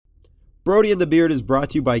Brody and the Beard is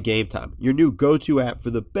brought to you by Game Time, your new go-to app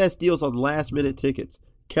for the best deals on last-minute tickets.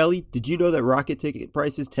 Kelly, did you know that Rocket ticket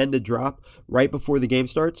prices tend to drop right before the game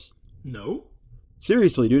starts? No.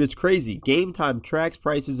 Seriously, dude, it's crazy. Game Time tracks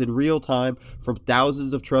prices in real time from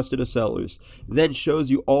thousands of trusted sellers, then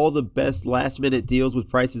shows you all the best last-minute deals with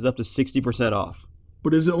prices up to 60% off.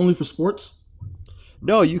 But is it only for sports?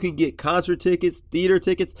 No, you can get concert tickets, theater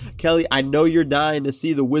tickets. Kelly, I know you're dying to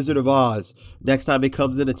see The Wizard of Oz next time it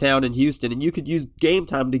comes into town in Houston, and you could use Game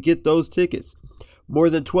Time to get those tickets. More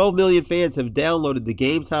than 12 million fans have downloaded the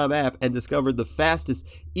Game Time app and discovered the fastest,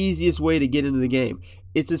 easiest way to get into the game.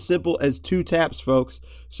 It's as simple as 2 taps, folks.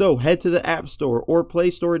 So head to the App Store or Play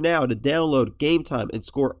Store now to download Game Time and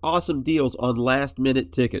score awesome deals on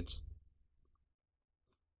last-minute tickets.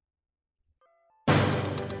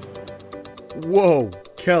 Whoa,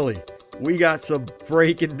 Kelly, we got some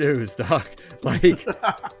breaking news, Doc. Like,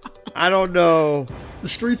 I don't know. The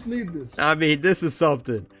streets need this. I mean, this is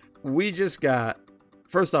something. We just got,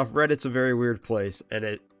 first off, Reddit's a very weird place, and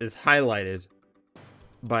it is highlighted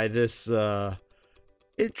by this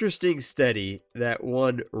interesting study that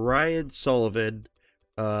one Ryan Sullivan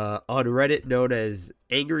on Reddit, known as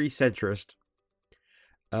Angry Centrist,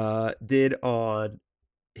 did on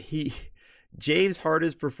James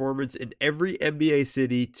Harden's performance in every NBA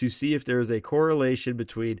city to see if there is a correlation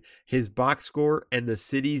between his box score and the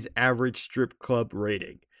city's average strip club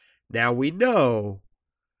rating. Now we know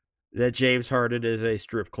that James Harden is a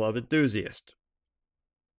strip club enthusiast.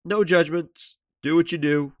 No judgments. Do what you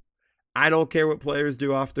do. I don't care what players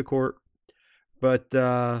do off the court. But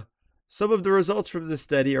some of the results from this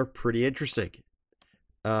study are pretty interesting.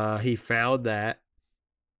 He found that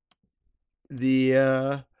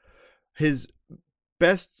his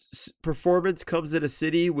best performance comes in a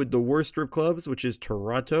city with the worst strip clubs, which is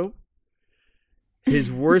Toronto.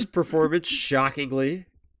 His worst performance, shockingly,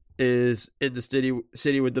 is in the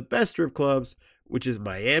city with the best strip clubs, which is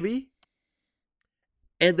Miami.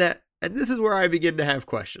 And this is where I begin to have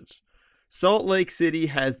questions. Salt Lake City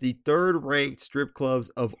has the 3rd ranked strip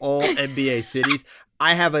clubs of all NBA cities.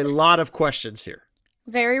 I have a lot of questions here.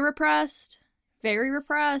 Very repressed. Very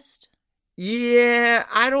repressed. Yeah,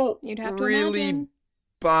 I don't You'd have to really imagine.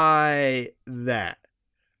 buy that.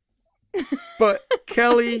 But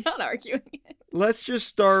Kelly, I'm not arguing it. let's just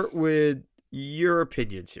start with your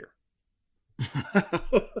opinions here.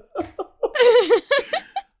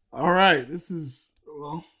 All right.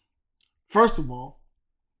 First of all,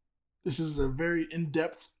 this is a very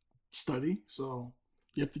in-depth study, so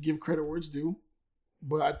you have to give credit where it's due.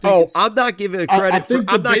 But I think I'm not giving credit.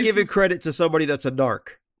 I'm not giving credit to somebody that's a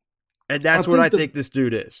narc, and that's what I think this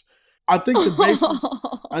dude is. I think the basis.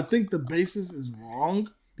 I think the basis is wrong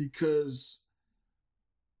because,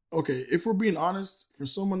 okay, if we're being honest, for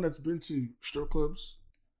someone that's been to strip clubs,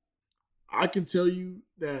 I can tell you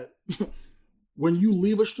that when you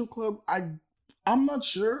leave a strip club, I'm not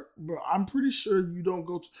sure, but I'm pretty sure you don't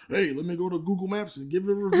go to, hey, let me go to Google Maps and give it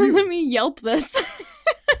a review. Let me Yelp this.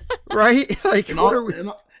 Right? Like, in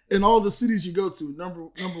all the cities you go to, number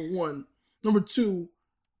one. Number 2,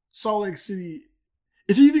 Salt Lake City,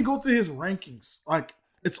 if you even go to his rankings, like,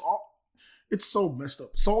 it's so messed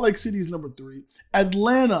up. Salt Lake City is number 3.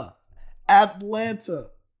 Atlanta,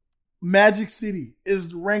 Magic City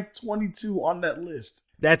is ranked 22 on that list.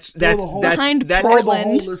 behind that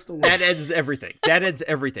Portland. That ends everything. That ends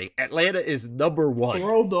everything. Atlanta is number 1.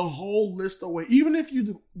 Throw the whole list away. Even if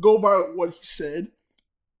you go by what he said,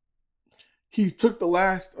 he took the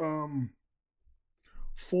last 4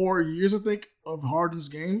 years, I think, of Harden's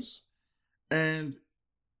games, and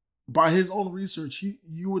by his own research,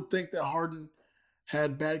 you would think that Harden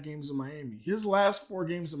had bad games in Miami. His last 4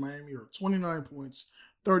 games in Miami are 29 points,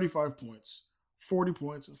 35 points, 40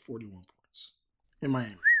 points, and 41 points in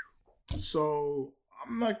Miami. So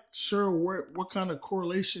I'm not sure what kind of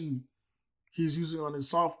correlation he's using on his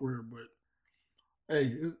software, but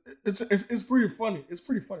hey, it's pretty funny. It's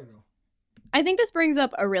pretty funny though. I think this brings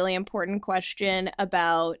up a really important question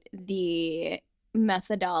about the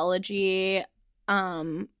methodology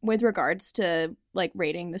with regards to like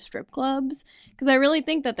rating the strip clubs, because I really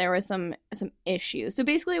think that there was some issues. So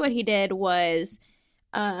basically what he did was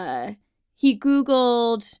he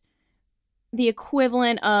Googled the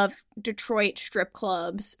equivalent of Detroit strip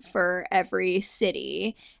clubs for every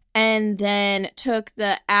city and then took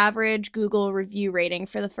the average Google review rating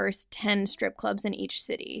for the first 10 strip clubs in each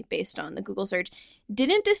city based on the Google search.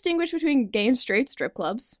 Didn't distinguish between gay and straight strip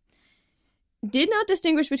clubs. Did not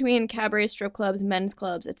distinguish between cabaret strip clubs, men's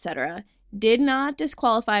clubs, etc. Did not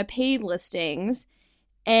disqualify paid listings.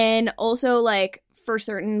 And also, like, for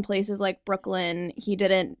certain places like Brooklyn, he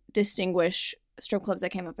didn't distinguish strip clubs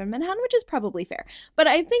that came up in Manhattan, which is probably fair. But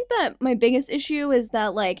I think that my biggest issue is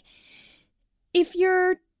that, like, if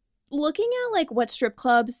you're looking at, like, what strip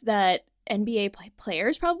clubs that NBA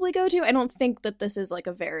players probably go to, I don't think that this is, like,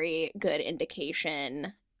 a very good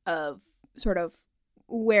indication of sort of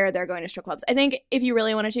where they're going to strip clubs. I think if you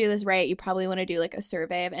really wanted to do this right, you probably want to do, like, a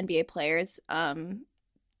survey of NBA players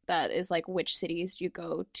that is, like, which cities do you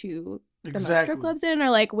go to the most strip clubs in, or,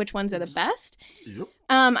 like, which ones are the best. Yep.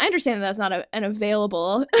 I understand that that's not an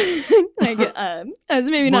available, like, it's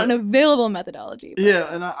maybe not an available methodology. But.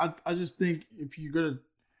 Yeah, and I just think if you're going to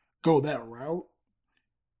go that route,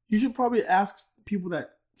 you should probably ask people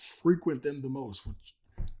that frequent them the most, which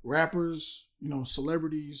rappers,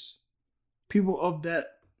 celebrities, people of that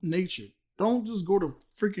nature. Don't just go to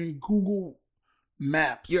freaking Google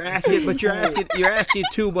Maps. You're asking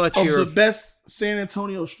too much. Of the best San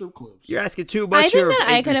Antonio strip clubs. You're asking too much. I think that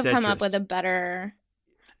I could have come up with a better.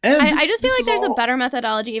 And I just feel like there's a better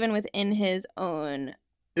methodology even within his own.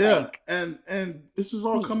 Yeah, like, and this is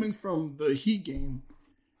all means. coming from the Heat game,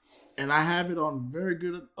 and I have it on very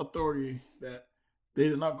good authority that they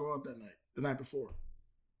did not go out the night before.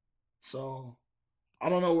 So I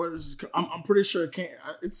don't know where this is. I'm pretty sure it can't.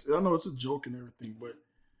 I know it's a joke and everything, but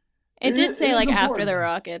it did say like important. After the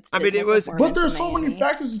Rockets. I mean, it was, but there's so many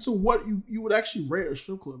factors into what you would actually rate a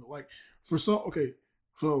strip club. Like for some, okay,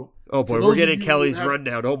 so oh boy, we're getting Kelly's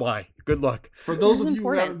rundown. Oh my, good luck. For those of you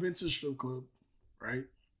who haven't been to a strip club, right?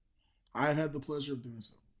 I've had the pleasure of doing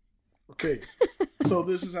so. Okay, so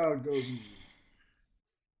this is how it goes.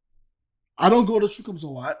 I don't go to strip clubs a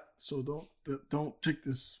lot, so don't take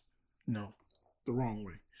this the wrong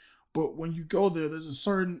way. But when you go there, there's a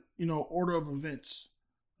certain order of events,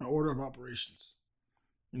 an order of operations.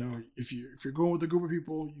 If you're going with a group of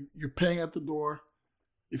people, you're paying at the door.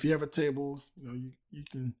 If you have a table, you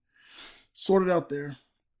can sort it out there.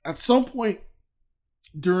 At some point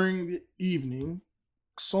during the evening,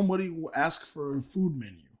 somebody will ask for a food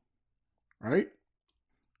menu, right?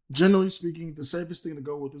 Generally speaking, the safest thing to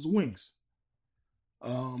go with is wings.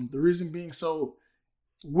 The reason being, so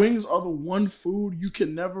wings are the one food you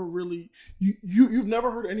can never really you've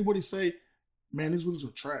never heard anybody say, man, these wings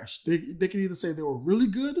are trash. They can either say they were really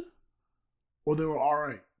good or they were all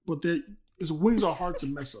right. But wings are hard to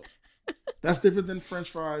mess up. That's different than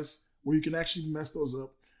French fries where you can actually mess those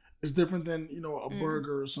up. It's different than a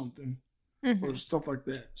burger or something. Mm-hmm. Or stuff like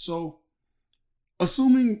that. So,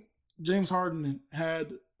 assuming James Harden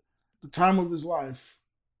had the time of his life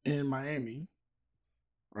in Miami,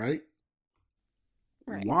 right?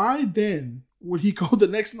 Why then would he go the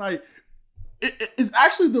next night? It's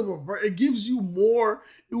actually the reverse. It gives you more.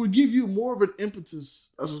 It would give you more of an impetus.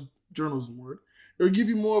 That's a journalism word. It would give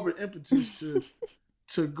you more of an impetus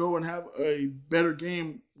to go and have a better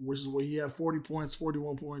game, which is where he had 40 points,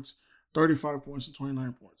 41 points. 35 points and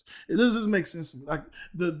 29 points. It doesn't make sense to me. Like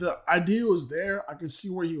the idea was there. I could see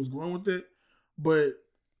where he was going with it, but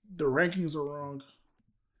the rankings are wrong.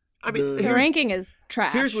 I mean, the ranking is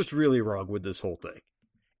trash. Here's what's really wrong with this whole thing.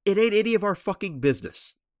 It ain't any of our fucking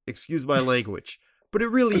business. Excuse my language, but it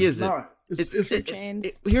really isn't. Not. It's here's the thing.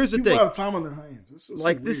 People have time on their hands.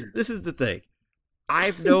 This is the thing.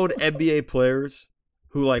 I've known NBA players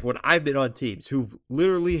who, like, when I've been on teams, who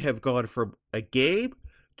literally have gone from a game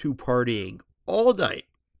to partying all night,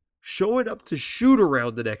 showing up to shoot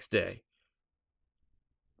around the next day,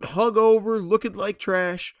 hungover, looking like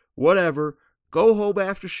trash, whatever, go home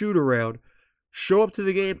after shoot around, show up to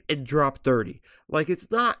the game and drop 30. Like,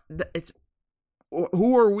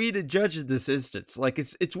 who are we to judge in this instance? Like,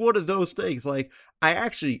 it's one of those things. Like,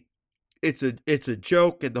 it's a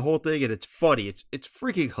joke and the whole thing, and it's funny. It's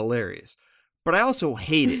freaking hilarious. But I also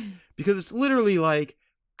hate it because it's literally like,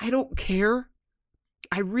 I don't care.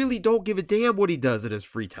 I really don't give a damn what he does in his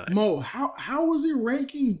free time. Mo, how is he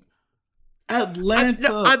ranking Atlanta?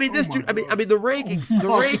 The rankings.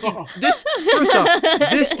 First off,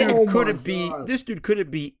 this dude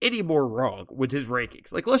couldn't be any more wrong with his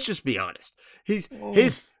rankings. Like, let's just be honest. His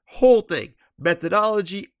whole thing,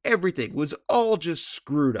 methodology, everything was all just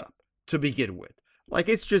screwed up to begin with. Like,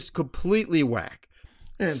 it's just completely whack.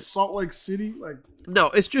 And Salt Lake City, like, no,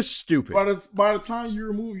 it's just stupid. By the time you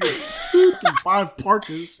remove your 5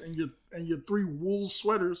 parkas and your 3 wool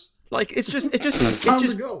sweaters, like, it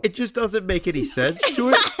just doesn't make any sense to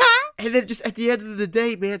it. And then just at the end of the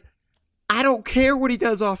day, man, I don't care what he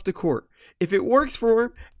does off the court. If it works for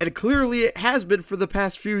him, and clearly it has been for the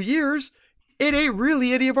past few years, it ain't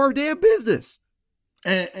really any of our damn business.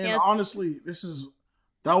 And yes. Honestly,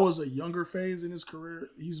 that was a younger phase in his career.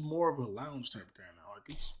 He's more of a lounge type guy now.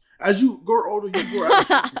 Like, As you grow older, you grow out of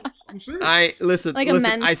strip clubs. I'm serious. Like a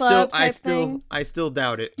men's club type thing? I still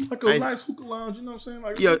doubt it. Like a nice hookah lounge, you know what I'm saying?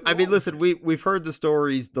 Like, yeah, I mean, listen, we've heard the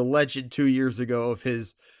stories, the legend 2 years ago of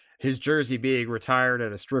his jersey being retired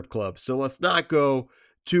at a strip club. So let's not go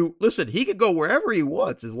to, listen, he could go wherever he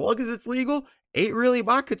wants as long as it's legal. Ain't really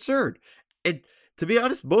my concern. And to be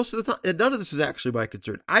honest, most of the time, and none of this is actually my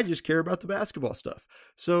concern. I just care about the basketball stuff.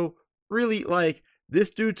 So really, like,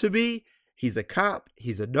 this dude to me, he's a cop,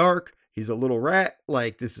 he's a narc, he's a little rat.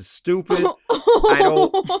 Like, this is stupid.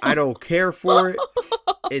 I don't care for it.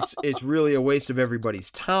 It's really a waste of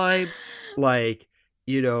everybody's time. Like,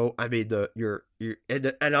 you know, I mean,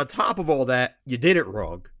 and on top of all that, you did it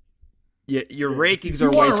wrong. Your rankings are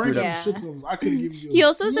way screwed up. I couldn't give you. He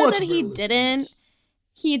also said that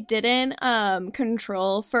he didn't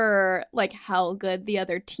control for like how good the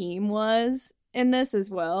other team was in this as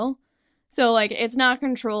well. So like it's not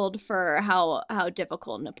controlled for how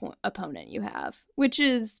difficult an opponent you have, which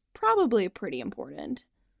is probably pretty important.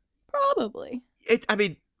 Probably. I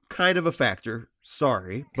mean, kind of a factor.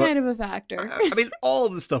 Sorry. Kind of a factor. I mean, all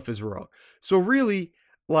of the stuff is wrong. So really,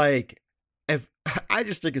 like, if I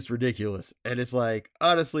just think it's ridiculous. And it's like,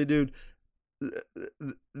 honestly, dude,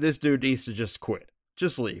 this dude needs to just quit.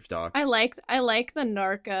 Just leave, dog. I like the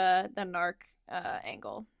narc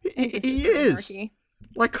angle. He is. Narky.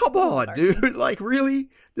 Like, come on, dude. Like, really?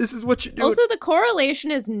 This is what you do. Also, the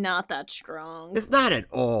correlation is not that strong. It's not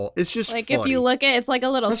at all. It's just like funny. If you look at it's like a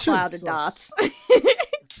little cloud of dots.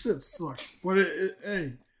 Shit sucks. But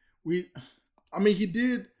hey, he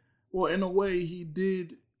did. Well, in a way, he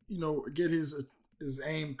did. You know, get his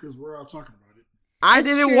aim because we're all talking about it. I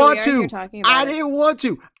didn't want to. I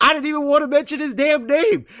didn't even want to mention his damn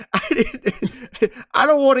name. I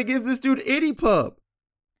don't want to give this dude any pub.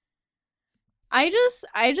 I just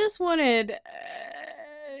wanted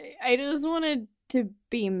to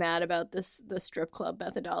be mad about the strip club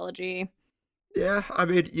methodology. Yeah, I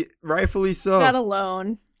mean, rightfully so. That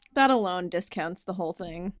alone discounts the whole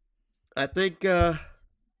thing. I think. But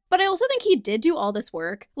I also think he did do all this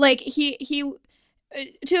work. Like he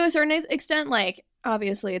to a certain extent, like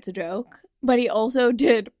obviously it's a joke, but he also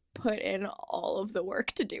did put in all of the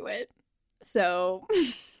work to do it. So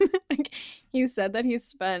like, he said that he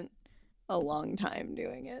spent a long time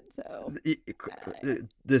doing it. So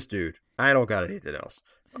this dude, I don't got anything else.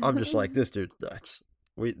 I'm just like, this dude's nuts.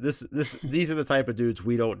 These are the type of dudes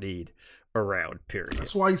we don't need around, period.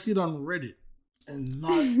 That's why you see it on Reddit and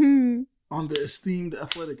not on the esteemed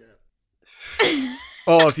Athletic app.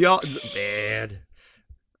 Oh, if y'all, man,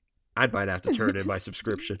 I might have to turn in my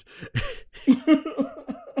subscription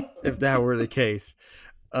if that were the case.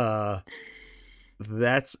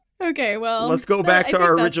 That's okay. Well, let's go back to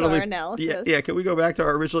our original analysis. Yeah, can we go back to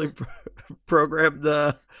our originally programmed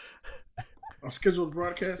our scheduled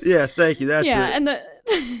broadcast? Yes, thank you. That's it. And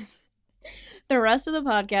the rest of the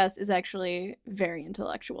podcast is actually very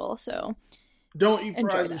intellectual. So don't eat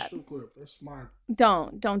fries in strip club. That's mine.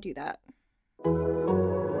 Don't do that.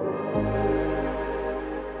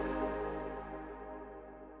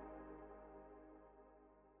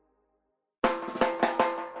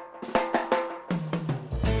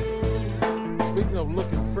 Speaking of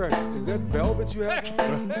looking fresh, is that velvet you have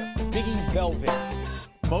on? Biggie Velvet.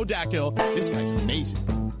 Bo Dackhill, this guy's amazing.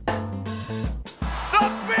 The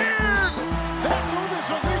beard! That move is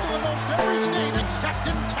illegal in most every state except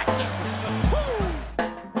in Texas. Woo!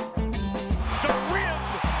 The wind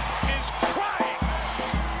is crying.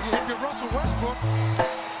 You hit your Russell Westbrook.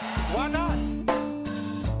 Why not?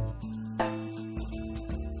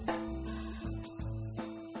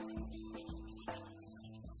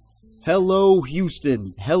 Hello,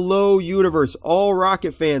 Houston. Hello, universe. All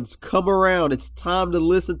Rocket fans, come around. It's time to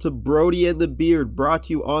listen to Brody and the Beard, brought to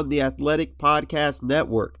you on the Athletic Podcast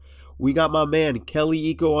Network. We got my man, Kelly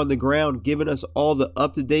Eco, on the ground, giving us all the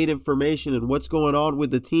up-to-date information and what's going on with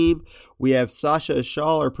the team. We have Sasha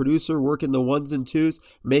Ashal, our producer, working the ones and twos,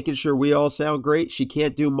 making sure we all sound great. She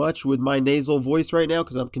can't do much with my nasal voice right now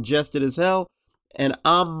because I'm congested as hell. And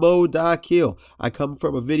I'm Mo Dackhill. I come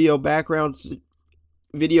from a video background,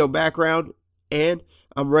 and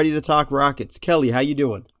I'm ready to talk Rockets. Kelly, how you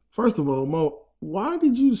doing? First of all, Mo, why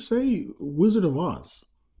did you say Wizard of Oz?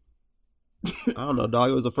 I don't know, dog.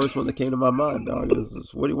 It was the first one that came to my mind, dog.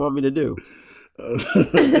 What do you want me to do?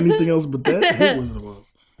 Anything else but that? I hate Wizard of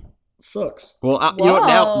Oz. Sucks. Well, you know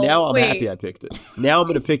what? Now I'm happy I picked it. Now I'm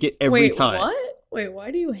going to pick it every time. What? Wait,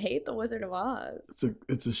 why do you hate the Wizard of Oz?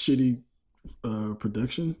 It's a shitty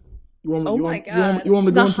production. You want me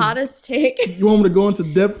to go the hottest take. You want me to go into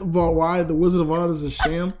depth about why the Wizard of Oz is a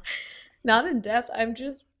sham? Not in depth.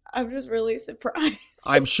 I'm just really surprised.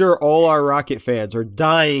 I'm sure all our Rocket fans are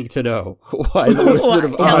dying to know why the Wizard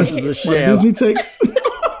of Oz is a sham. Disney takes.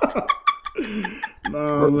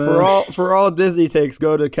 No, for all Disney takes,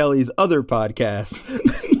 go to Kelly's other podcast.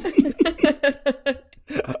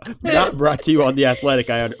 Not brought to you on The Athletic,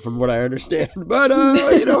 from what I understand. But,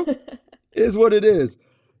 is what it is.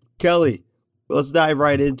 Kelly, let's dive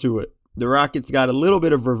right into it. The Rockets got a little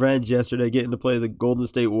bit of revenge yesterday getting to play the Golden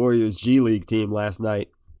State Warriors G League team last night.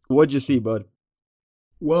 What'd you see, bud?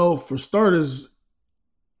 Well, for starters,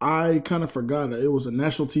 I kind of forgot it was a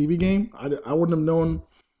national TV game. I wouldn't have known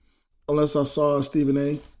unless I saw Stephen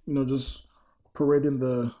A., just parading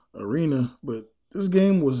the arena. But this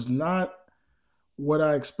game was not what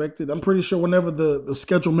I expected. I'm pretty sure whenever the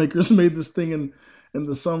schedule makers made this thing in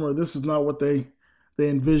the summer, this is not what they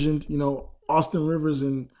envisioned. Austin Rivers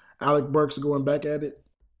and Alec Burks going back at it.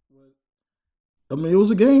 I mean, it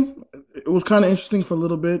was a game. It was kind of interesting for a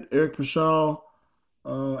little bit. Eric Pascal,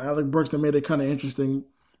 Alec Burks, they made it kind of interesting.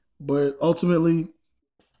 But ultimately,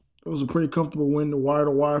 it was a pretty comfortable win, wire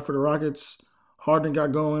to wire for the Rockets. Harden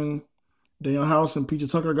got going. Daniel House and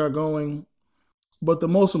PJ Tucker got going. But the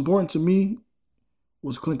most important to me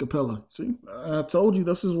was Clint Capella. See, I told you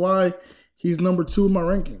this is why he's number 2 in my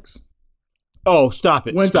rankings. Oh, stop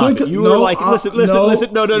it. Stop it. You were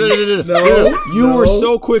listen. No. You were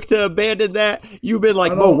so quick to abandon that. You've been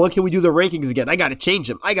like, Mo, when can we do the rankings again? I got to change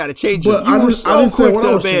them. You were so quick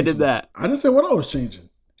to abandon that. I didn't say what I was changing.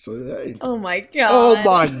 So, hey. Oh, my God. Oh,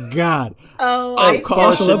 my God. Oh,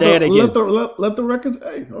 Sasha, shenanigans. Let the records,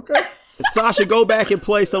 hey, okay. Sasha, go back and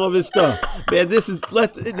play some of his stuff. Man, this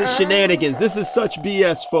shenanigans. This is such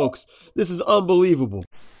BS, folks. This is unbelievable.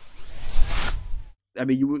 I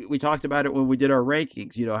mean, we talked about it when we did our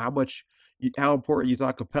rankings, how important you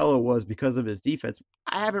thought Capella was because of his defense.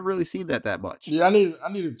 I haven't really seen that much. Yeah, I need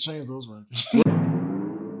to change those rankings.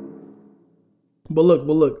 But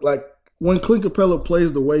look, like when Clint Capella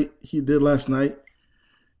plays the way he did last night,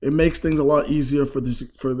 it makes things a lot easier for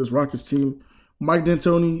this Rockets team. Mike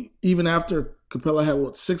D'Antoni, even after Capella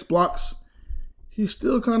had 6 blocks, he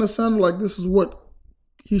still kind of sounded like this is what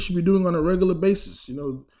he should be doing on a regular basis,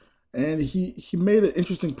 And he made an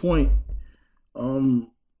interesting point, and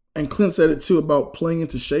Clint said it too, about playing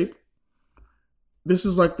into shape. This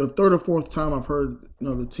is like the 3rd or 4th time I've heard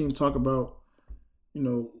the team talk about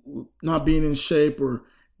not being in shape or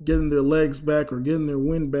getting their legs back or getting their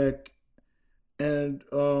wind back. And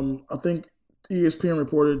I think ESPN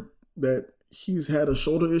reported that he's had a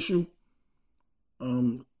shoulder issue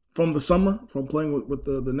from the summer from playing with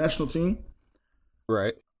the national team.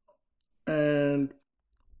 Right. And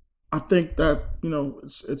I think that,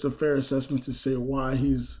 it's a fair assessment to say why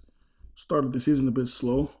he's started the season a bit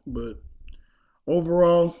slow. But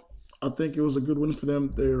overall, I think it was a good win for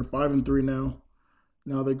them. They're 5-3 now.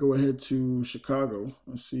 Now they go ahead to Chicago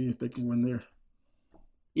and see if they can win there.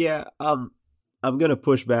 Yeah, I'm going to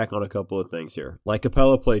push back on a couple of things here. Like,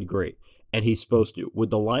 Capella played great, and he's supposed to. With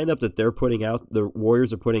the lineup that they're putting out, the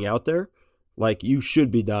Warriors are putting out there, like, you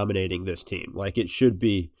should be dominating this team. Like, it should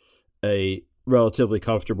be a relatively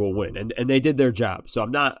comfortable win, and they did their job. So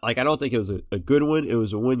I'm not I don't think it was a good win. It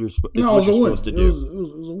was a win. Supposed to do. It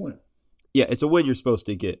was a win. Yeah, it's a win you're supposed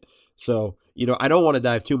to get. So I don't want to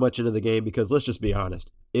dive too much into the game because let's just be honest,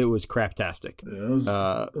 it was craptastic.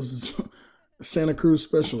 Yeah, this is Santa Cruz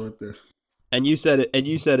special right there. And you said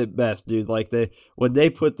it best, dude. Like when they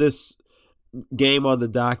put this game on the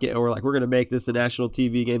docket and we're like, we're going to make this a national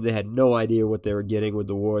TV game, they had no idea what they were getting with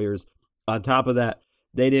the Warriors. On top of that,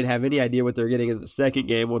 they didn't have any idea what they were getting in the second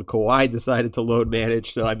game when Kawhi decided to load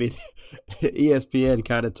manage. So, I mean, ESPN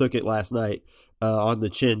kind of took it last night on the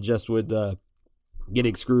chin just with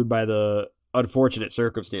getting screwed by the unfortunate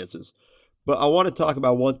circumstances. But I want to talk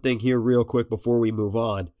about one thing here real quick before we move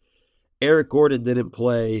on. Eric Gordon didn't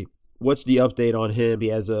play. What's the update on him? He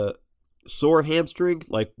has a sore hamstring.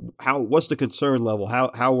 Like, what's the concern level?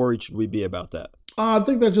 How worried should we be about that? I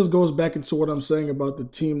think that just goes back into what I'm saying about the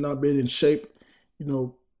team not being in shape.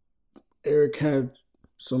 Eric had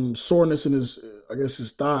some soreness in his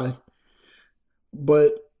thigh.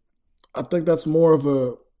 But I think that's more of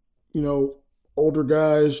a, older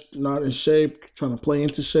guys not in shape, trying to play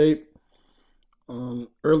into shape.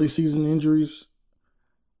 Early season injuries.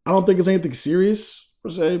 I don't think it's anything serious, per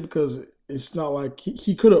se, because it's not like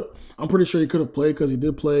he could have. I'm pretty sure he could have played because he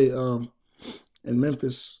did play in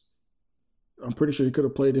Memphis. I'm pretty sure he could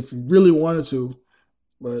have played if he really wanted to.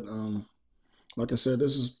 But like I said,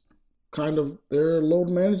 this is kind of their load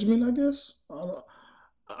management, I guess.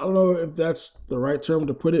 I don't know if that's the right term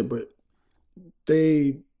to put it, but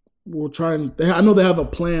they will try and I know they have a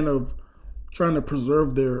plan of trying to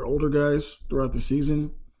preserve their older guys throughout the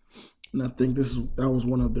season. And I think that was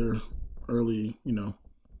one of their early,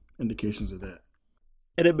 indications of that.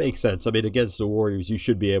 And it makes sense. I mean, against the Warriors, you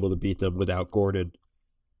should be able to beat them without Gordon.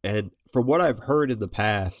 And from what I've heard in the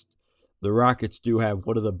past, the Rockets do have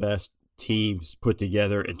one of the best teams put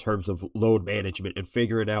together in terms of load management and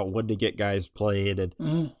figuring out when to get guys playing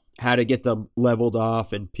and how to get them leveled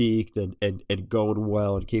off and peaked and going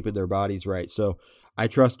well and keeping their bodies right. So I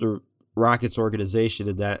trust the Rockets organization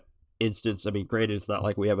in that instance. I mean, granted, it's not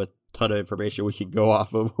like we have a ton of information we can go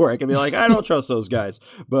off of where I can be like, I don't trust those guys.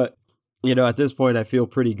 But, at this point, I feel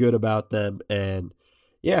pretty good about them. And,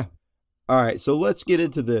 yeah. All right, so let's get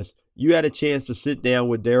into this. You had a chance to sit down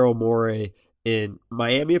with Daryl Morey in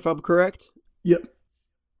Miami, if I'm correct? Yep.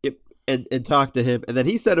 And talk to him. And then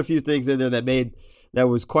he said a few things in there that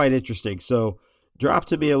was quite interesting. So drop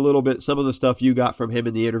to me a little bit some of the stuff you got from him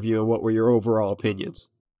in the interview and what were your overall opinions.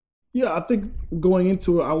 Yeah, I think going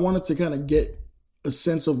into it, I wanted to kind of get a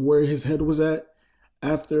sense of where his head was at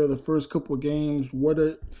after the first couple of games. What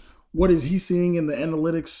is he seeing in the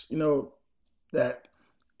analytics, that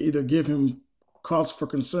either give him cause for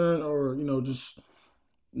concern or, just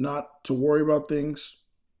not to worry about things.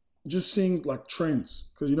 Just seeing like trends.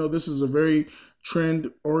 Because, this is a very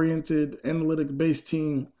trend-oriented, analytic-based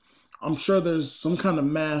team. I'm sure there's some kind of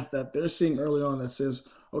math that they're seeing early on that says,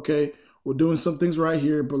 okay, we're doing some things right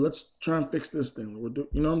here, but let's try and fix this thing.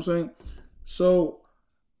 You know what I'm saying? So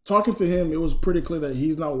talking to him, it was pretty clear that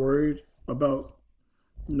he's not worried about,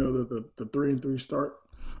 the 3-3 start.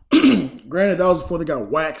 Granted, that was before they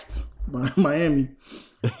got waxed by Miami.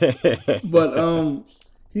 But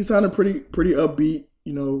he sounded pretty upbeat.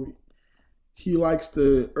 He likes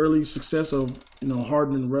the early success of,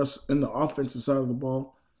 Harden and Russ in the offensive side of the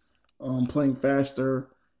ball, playing faster,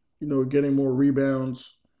 getting more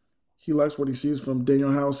rebounds. He likes what he sees from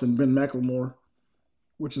Daniel House and Ben McLemore,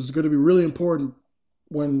 which is going to be really important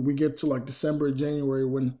when we get to like December, January,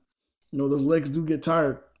 when, those legs do get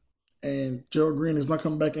tired and Gerald Green is not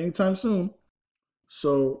coming back anytime soon.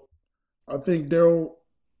 So I think Daryl,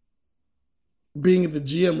 being the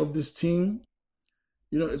GM of this team,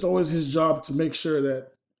 it's always his job to make sure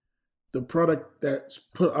that the product that's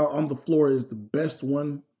put out on the floor is the best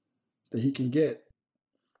one that he can get.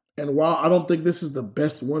 And while I don't think this is the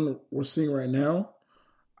best one we're seeing right now,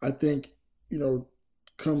 I think,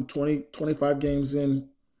 come 20, 25 games in,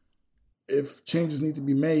 if changes need to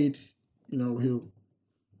be made, he'll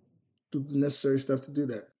do the necessary stuff to do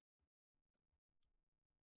that.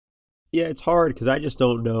 Yeah, it's hard because I just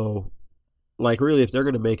don't know. Like, really, if they're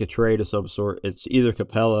going to make a trade of some sort, it's either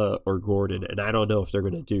Capella or Gordon, and I don't know if they're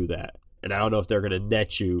going to do that. And I don't know if they're going to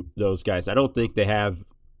net you those guys. I don't think they're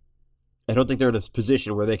in a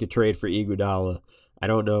position where they could trade for Iguodala. I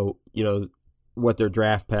don't know, what their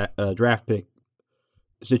draft pick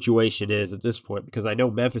situation is at this point, because I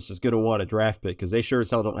know Memphis is going to want a draft pick because they sure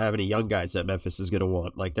as hell don't have any young guys that Memphis is going to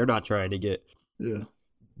want. Like, they're not trying to get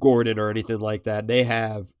Gordon or anything like that. They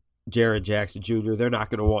have Jaren Jackson Jr. They're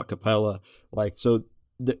not going to want Capella. Like, so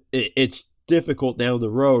it's difficult down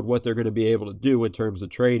the road what they're going to be able to do in terms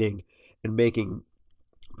of trading and making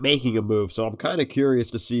a move. So I'm kind of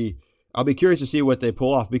curious to see. I'll be curious to see what they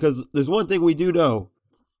pull off, because there's one thing we do know.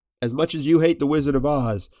 As much as you hate the Wizard of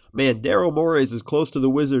Oz, man, Daryl Morey is as close to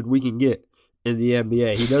the Wizard we can get in the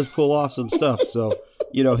NBA. He does pull off some stuff, so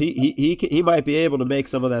he might be able to make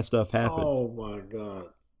some of that stuff happen. Oh my God!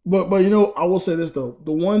 But I will say this though: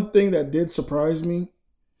 the one thing that did surprise me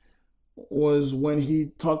was when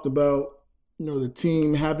he talked about the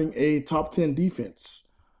team having a top 10 defense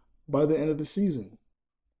by the end of the season.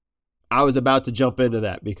 I was about to jump into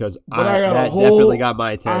that because that definitely got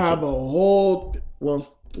my attention. I have a whole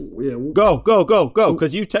yeah. Go,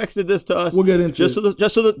 because you texted this to us. We'll get into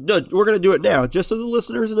it. We're gonna do it now, just so the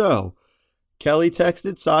listeners know. Kelly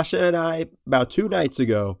texted Sasha and I about 2 nights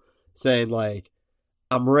ago saying, like,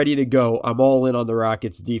 I'm ready to go. I'm all in on the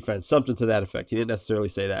Rockets defense. Something to that effect. He didn't necessarily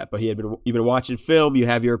say that, but you've been watching film. You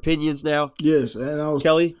have your opinions now. Yes, and I was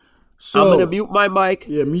Kelly. So, I'm gonna mute my mic.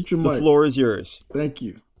 Yeah, mute your mic. The floor is yours. Thank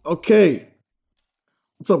you. Okay,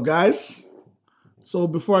 what's up, guys? So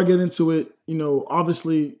before I get into it,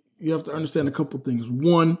 obviously you have to understand a couple things.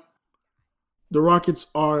 One, the Rockets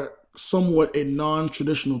are somewhat a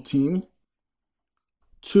non-traditional team.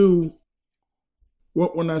 Two,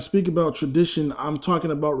 when I speak about tradition, I'm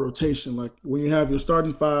talking about rotation. Like when you have your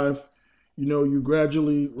starting 5, you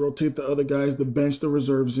gradually rotate the other guys, the bench, the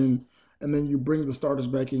reserves in, and then you bring the starters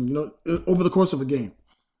back in, over the course of a game.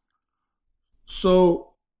 So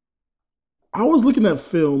I was looking at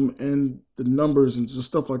film and the numbers and just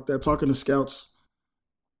stuff like that, talking to scouts.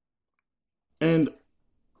 And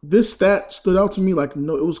this stat stood out to me like,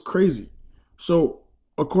 no, it was crazy. So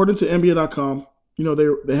according to NBA.com,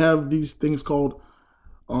 they have these things called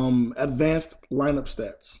advanced lineup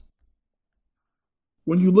stats.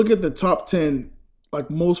 When you look at the top 10, like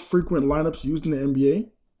most frequent lineups used in the NBA,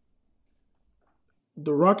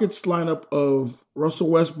 the Rockets lineup of Russell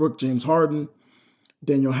Westbrook, James Harden,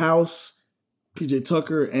 Daniel House, PJ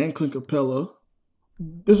Tucker, and Clint Capella.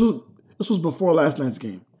 This was before last night's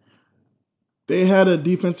game. They had a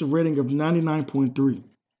defensive rating of 99.3.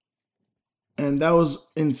 And that was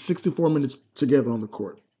in 64 minutes together on the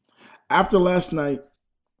court. After last night,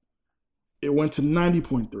 it went to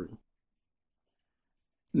 90.3.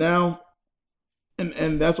 Now,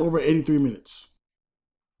 and that's over 83 minutes.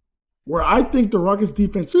 Where I think the Rockets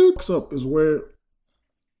defense picks up is where,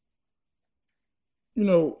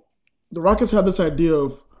 the Rockets have this idea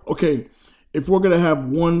of, okay, if we're going to have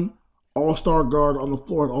one all-star guard on the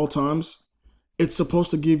floor at all times, it's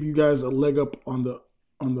supposed to give you guys a leg up on the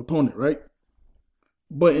opponent, right?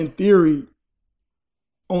 But in theory,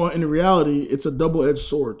 in reality, it's a double-edged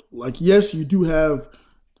sword. Like, yes, you do have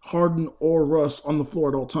Harden or Russ on the floor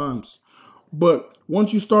at all times. But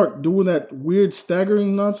once you start doing that weird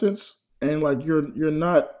staggering nonsense and like you're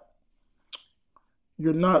not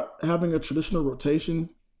having a traditional rotation,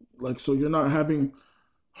 like so you're not having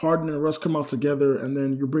Harden and Russ come out together and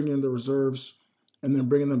then you're bringing in the reserves and then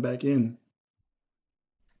bringing them back in.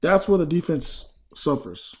 That's where the defense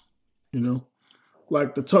suffers,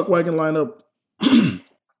 Like the Tuck Wagon lineup,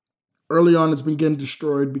 early on it's been getting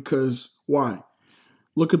destroyed because why?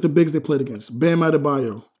 Look at the bigs they played against. Bam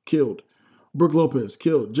Adebayo, killed. Brook Lopez,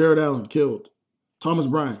 killed. Jared Allen, killed. Thomas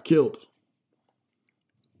Bryant, killed.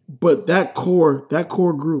 But that core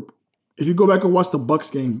group, if you go back and watch the Bucks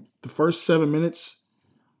game, the first 7 minutes,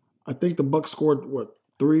 I think the Bucks scored,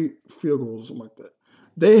 3 field goals or something like that.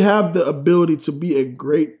 They have the ability to be a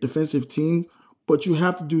great defensive team, but you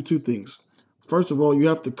have to do 2 things. First of all, you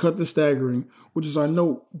have to cut the staggering, which is, I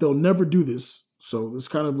know they'll never do this, so it's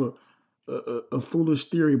kind of a foolish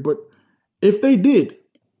theory. But if they did,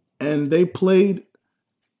 and they played,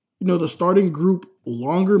 the starting group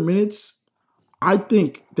longer minutes, I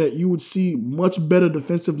think that you would see much better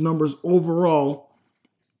defensive numbers overall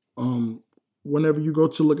whenever you go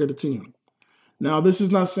to look at a team. Now, this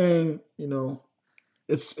is not saying,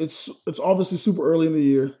 it's obviously super early in the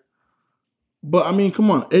year. But, I mean,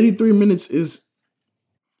 come on. 83 minutes is,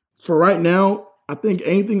 for right now, I think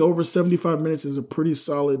anything over 75 minutes is a pretty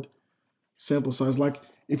solid sample size. Like,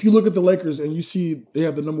 if you look at the Lakers and you see they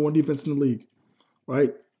have the number 1 defense in the league,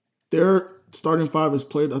 right? Their starting 5 has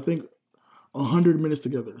played, I think, 100 minutes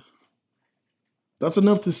together. That's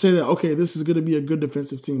enough to say that, okay, this is going to be a good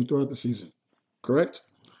defensive team throughout the season. Correct?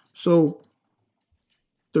 So,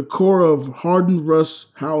 the core of Harden,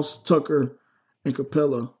 Russ, House, Tucker, and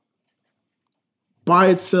Capella by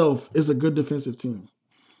itself is a good defensive team.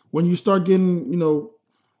 When you start getting,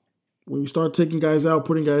 when you start taking guys out,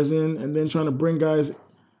 putting guys in, and then trying to bring guys,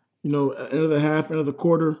 end of the half, end of the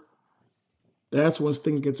quarter, that's when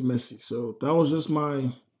things gets messy. So that was just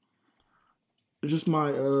my, I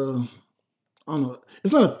don't know.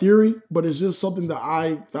 It's not a theory, but it's just something that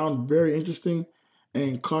I found very interesting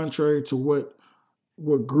and contrary to what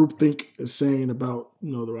groupthink is saying about,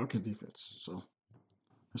 the Rockets defense. So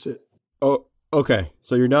that's it. Oh, okay.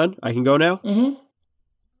 So you're done? I can go now? Mm-hmm.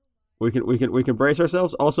 We can brace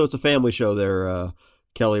ourselves. Also, it's a family show there,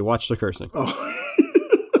 Kelly. Watch the cursing. Oh.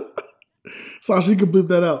 Sasha, you can bleep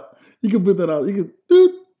that out. You can,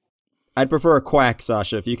 dude. I'd prefer a quack,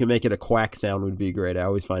 Sasha. If you can make it a quack sound, would be great. I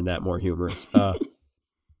always find that more humorous.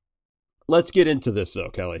 Let's get into this, though,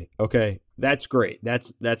 Kelly. Okay, that's great.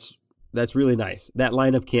 That's really nice. That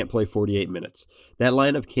lineup can't play 48 minutes. That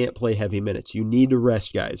lineup can't play heavy minutes. You need to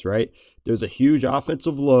rest guys, right? There's a huge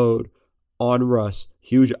offensive load on Russ,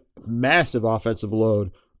 massive offensive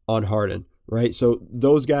load on Harden, right? So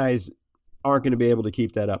those guys aren't going to be able to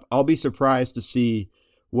keep that up. I'll be surprised to see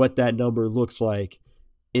what that number looks like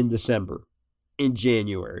in December, in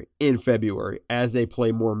January, in February, as they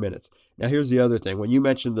play more minutes. Now, here's the other thing. When you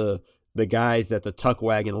mentioned the guys that the Tuck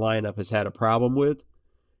Wagon lineup has had a problem with,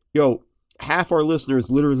 half our listeners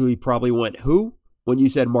literally probably went, who? When you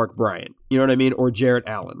said Mark Bryant, you know what I mean? Or Jarrett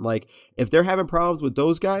Allen. Like, if they're having problems with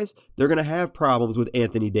those guys, they're going to have problems with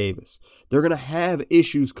Anthony Davis. They're going to have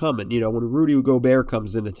issues coming, when Rudy Gobert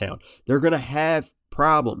comes into town. They're going to have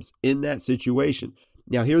problems in that situation.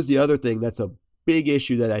 Now, here's the other thing that's a big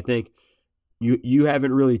issue that I think you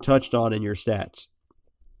haven't really touched on in your stats.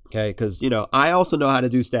 Okay, because, I also know how to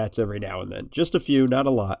do stats every now and then. Just a few, not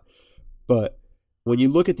a lot. But when you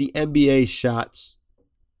look at the NBA shots,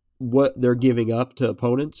 what they're giving up to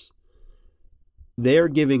opponents, they're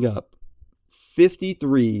giving up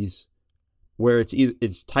 53s where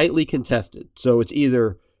it's tightly contested. So it's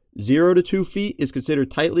either 0 to 2 feet is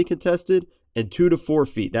considered tightly contested, and 2 to 4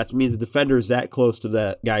 feet. That means the defender is that close to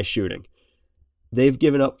the guy shooting. They've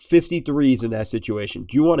given up 50 threes in that situation.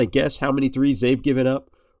 Do you want to guess how many threes they've given up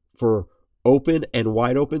for open and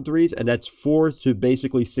wide open threes? And that's 4 to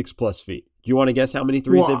basically 6+ feet. Do you want to guess how many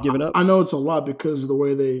threes they've given up? I know it's a lot because of the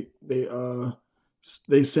way they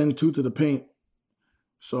send 2 to the paint.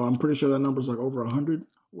 So I'm pretty sure that number's like over 100.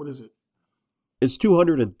 What is it? It's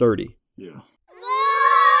 230. Yeah.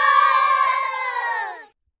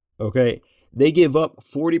 Okay. They give up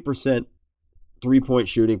 40% three-point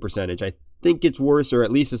shooting percentage. I think it's worse, or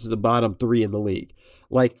at least this is the bottom 3 in the league.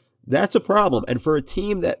 Like, that's a problem. And for a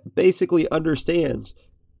team that basically understands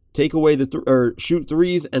take away or shoot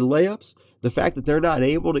threes and layups, the fact that they're not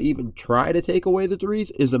able to even try to take away the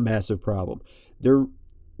threes is a massive problem. Their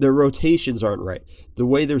rotations aren't right. The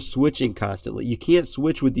way they're switching constantly. You can't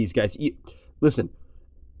switch with these guys. Listen,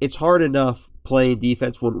 it's hard enough playing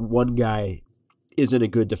defense when one guy isn't a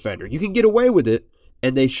good defender. You can get away with it,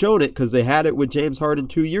 and they've shown it because they had it with James Harden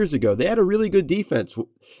 2 years ago. They had a really good defense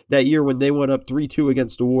that year when they went up 3-2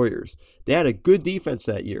 against the Warriors. They had a good defense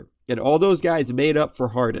that year, and all those guys made up for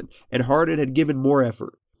Harden, and Harden had given more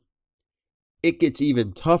effort. It gets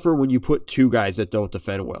even tougher when you put 2 guys that don't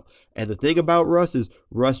defend well. And the thing about Russ is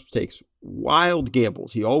Russ takes wild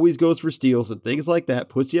gambles. He always goes for steals and things like that,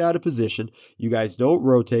 puts you out of position. You guys don't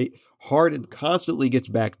rotate. Harden constantly gets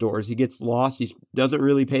backdoors. He gets lost. He doesn't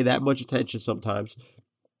really pay that much attention sometimes.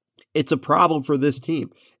 It's a problem for this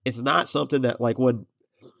team. It's not something that, like, when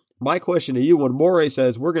my question to you, when Morey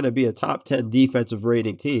says we're going to be a top 10 defensive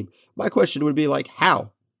rating team, my question would be like,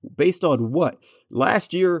 how? Based on what?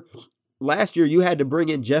 Last year you had to bring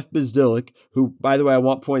in Jeff Bzdelik, who, by the way, I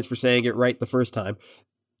want points for saying it right the first time,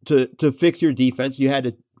 to fix your defense. You had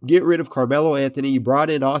to get rid of Carmelo Anthony. You brought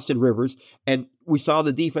in Austin Rivers, and we saw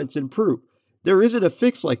the defense improve. There isn't a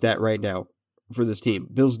fix like that right now for this team.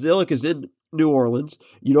 Bzdelik is in New Orleans.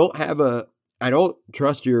 You don't have I don't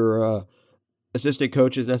trust your assistant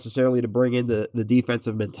coaches necessarily to bring in the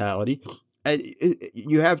defensive mentality. And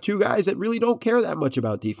you have 2 guys that really don't care that much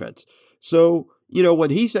about defense. So, when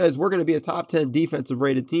he says we're going to be a top 10 defensive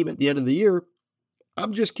rated team at the end of the year,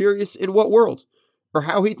 I'm just curious in what world or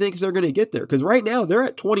how he thinks they're going to get there. Because right now they're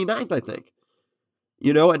at 29th, I think.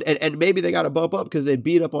 And maybe they got to bump up because they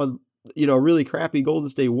beat up on, a really crappy Golden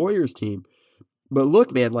State Warriors team. But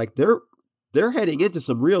look, man, like they're heading into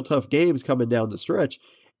some real tough games coming down the stretch.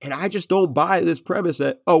 And I just don't buy this premise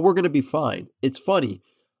that, we're going to be fine. It's funny.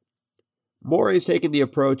 Morey's taking the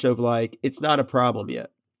approach of like, it's not a problem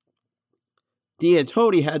yet.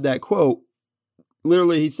 D'Antoni had that quote.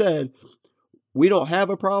 Literally, he said, we don't have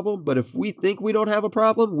a problem, but if we think we don't have a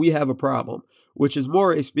problem, we have a problem. Which is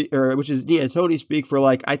which is D'Antoni speak for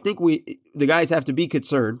like, I think the guys have to be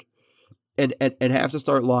concerned and have to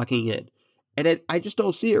start locking in. And I just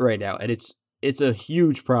don't see it right now. And it's a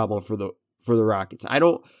huge problem for the Rockets. I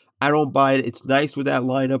don't buy it. It's nice with that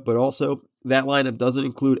lineup, but also that lineup doesn't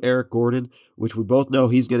include Eric Gordon, which we both know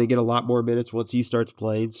he's going to get a lot more minutes once he starts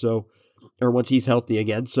playing. Or once he's healthy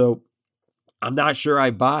again. So I'm not sure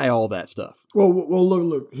I buy all that stuff. Well,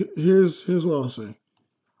 look. Here's what I'll say.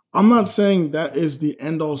 I'm not saying that is the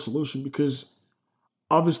end-all solution because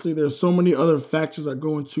obviously there's so many other factors that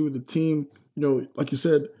go into the team. Like you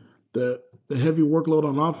said, the heavy workload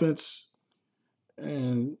on offense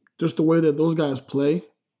and just the way that those guys play,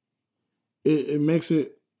 it makes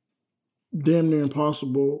it damn near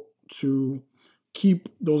impossible to keep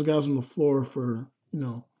those guys on the floor for,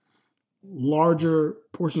 larger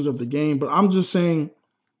portions of the game. But I'm just saying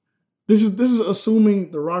this is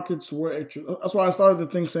assuming the Rockets were that's why I started the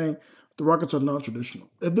thing saying the Rockets are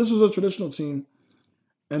non-traditional. If this was a traditional team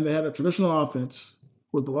and they had a traditional offense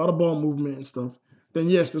with a lot of ball movement and stuff, then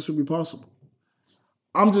yes, this would be possible.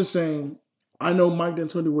 I'm just saying I know Mike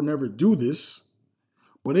D'Antoni would never do this,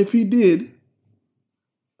 but if he did,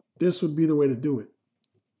 this would be the way to do it.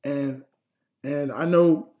 And I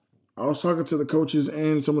know I was talking to the coaches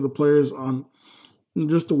and some of the players on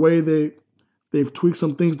just the way they've tweaked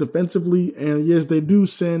some things defensively. And yes, they do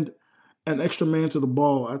send an extra man to the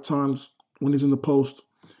ball at times when he's in the post.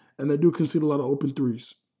 And they do concede a lot of open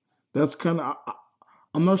threes. That's kind of,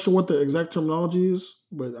 I'm not sure what the exact terminology is,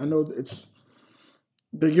 but I know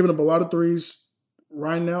they're giving up a lot of threes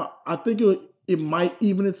right now. I think it might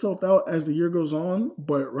even itself out as the year goes on.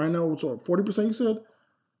 But right now, what's 40% you said?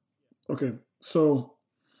 Okay, so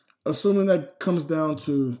assuming that comes down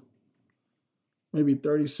to maybe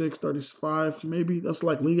 36, 35, maybe. That's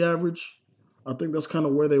like league average. I think that's kind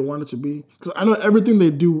of where they want it to be. Because I know everything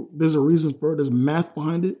they do, there's a reason for it. There's math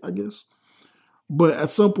behind it, I guess. But at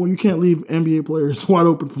some point, you can't leave NBA players wide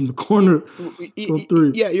open from the corner for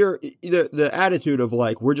three. Yeah, you're the attitude of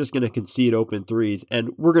like, we're just going to concede open threes and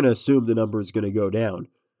we're going to assume the number is going to go down.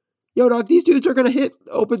 Yo, dog, these dudes are going to hit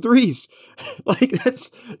open threes. Like,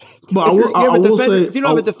 that's. But if you don't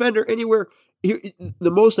have a defender anywhere,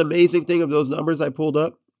 the most amazing thing of those numbers I pulled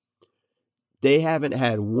up, they haven't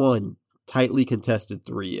had one tightly contested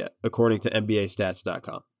three yet, according to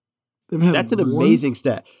NBAstats.com. That's an amazing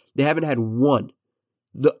stat. They haven't had one.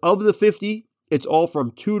 Of the 50, it's all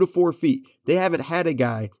from 2 to 4 feet. They haven't had a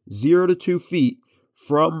guy 0 to 2 feet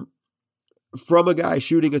from a guy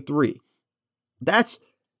shooting a three.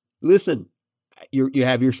 Listen, you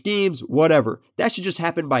have your schemes, whatever. That should just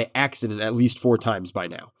happen by accident at least 4 times by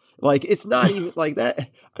now. Like, it's not even like that.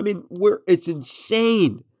 I mean, it's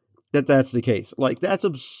insane that that's the case. Like, that's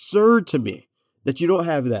absurd to me that you don't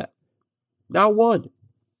have that. Not one.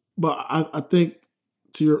 But I think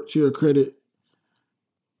to your credit,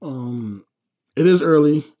 it is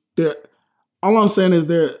early. All I'm saying is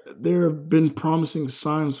there have been promising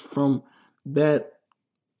signs from that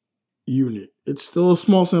unit. It's still a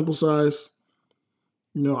small sample size.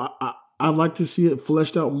 You know, I'd like to see it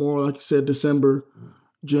fleshed out more, like you said, December,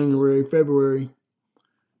 January, February.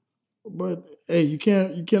 But hey, you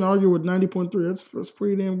can't argue with 90.3. That's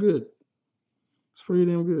pretty damn good. It's pretty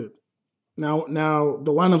damn good. Now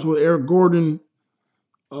the lineups with Eric Gordon,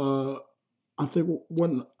 I think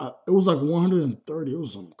when it was like 130. It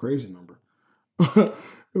was some crazy number.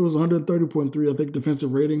 It was 130.3. I think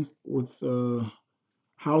defensive rating with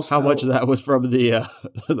House. How much of that was from the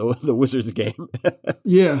Wizards game?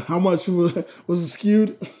 Yeah, how much was it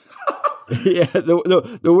skewed? Yeah,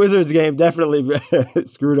 the Wizards game definitely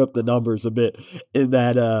screwed up the numbers a bit in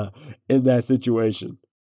that situation.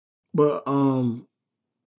 But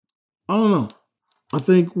I don't know. I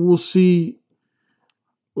think we'll see.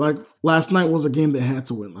 Like last night was a game that had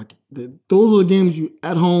to win. Like those are the games you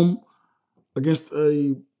at home against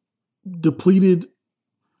a depleted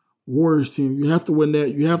Warriors team. You have to win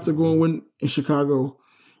that. You have to go and win in Chicago.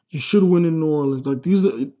 You should win in New Orleans. Like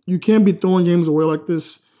you can't be throwing games away like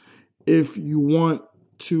this if you want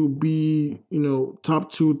to be,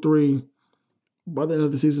 top 2, 3 by the end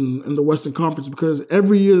of the season in the Western Conference. Because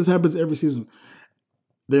every year this happens every season.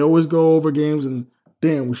 They always go over games and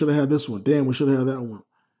damn, we should have had this one. Damn, we should have had that one.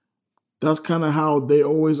 That's kind of how they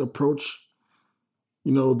always approach,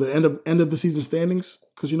 the end of the season standings.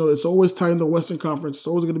 Because, it's always tight in the Western Conference. It's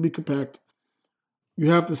always going to be compact.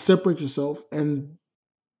 You have to separate yourself. And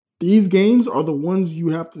these games are the ones you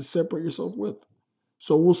have to separate yourself with.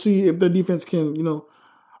 So we'll see if their defense can,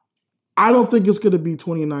 I don't think it's going to be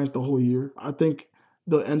 29th the whole year. I think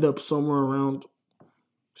they'll end up somewhere around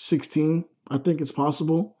 16. I think it's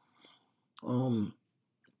possible.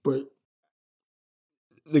 But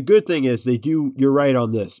the good thing is you're right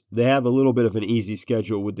on this. They have a little bit of an easy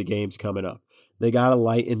schedule with the games coming up. They got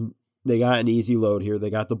an easy load here. They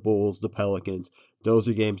got the Bulls, the Pelicans. Those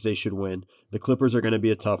are games they should win. The Clippers are going to be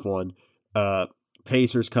a tough one.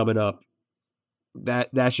 Pacers coming up.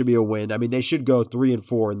 That should be a win. I mean, they should go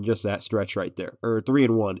 3-4 in just that stretch right there, or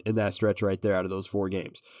 3-1 in that stretch right there out of those 4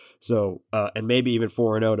 games. So, and maybe even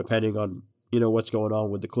 4-0 depending on what's going on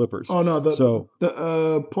with the Clippers. Oh no,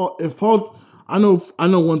 Paul, I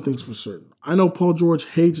know one thing's for certain. I know Paul George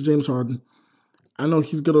hates James Harden. I know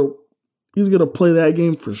he's gonna play that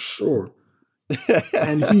game for sure,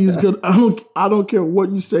 and he's gonna. I don't care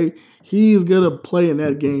what you say. He's gonna play in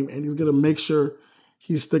that game, and he's gonna make sure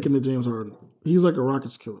he's sticking to James Harden. He's like a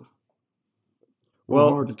Rockets killer.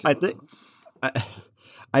 Well,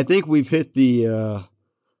 I think we've hit the.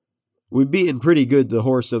 We've beaten pretty good the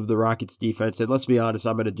horse of the Rockets defense, and let's be honest,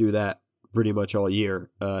 I'm going to do that pretty much all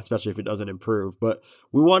year, especially if it doesn't improve. But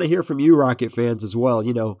we want to hear from you, Rocket fans, as well.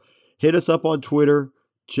 Hit us up on Twitter,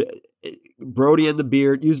 Brody and the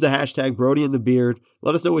Beard. Use the hashtag Brody and the Beard.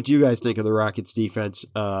 Let us know what you guys think of the Rockets defense,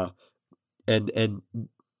 and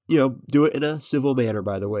do it in a civil manner,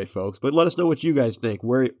 by the way, folks. But let us know what you guys think,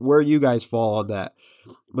 where you guys fall on that.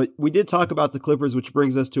 But we did talk about the Clippers, which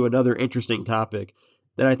brings us to another interesting topic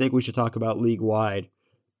that I think we should talk about league-wide.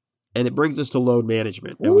 And it brings us to load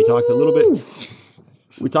management. And we talked a little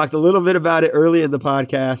bit about it early in the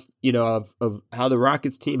podcast, of how the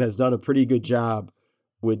Rockets team has done a pretty good job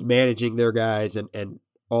with managing their guys and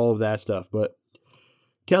all of that stuff. But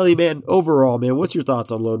Kelly, man, overall, man, what's your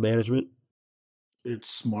thoughts on load management? It's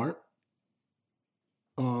smart.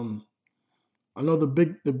 I know the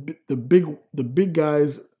big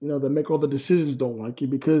guys, that make all the decisions don't like it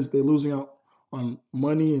because they're losing out on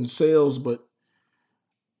money and sales, but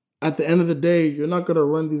at the end of the day, you're not going to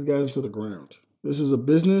run these guys into the ground. This is a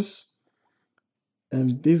business,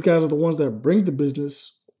 and these guys are the ones that bring the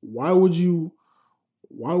business. Why would you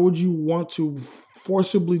want to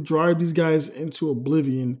forcibly drive these guys into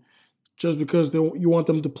oblivion just because you want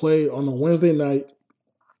them to play on a Wednesday night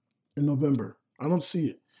in November? I don't see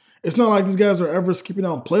it. It's not like these guys are ever skipping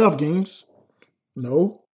out playoff games.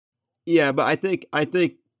 No. Yeah, but I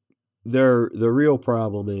think the real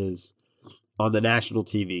problem is on the national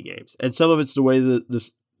TV games, and some of it's the way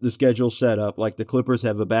the schedule's set up. Like the Clippers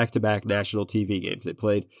have a back-to-back national TV games. They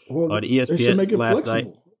played on ESPN they should make it last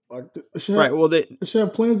flexible. night. Like they should have, they should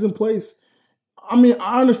have plans in place. I mean,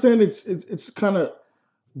 I understand it's kind of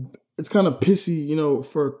pissy,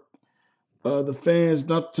 for the fans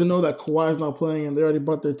not to know that Kawhi's not playing and they already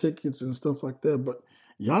bought their tickets and stuff like that. But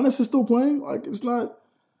Giannis is still playing. Like it's not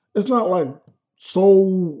like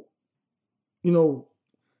so,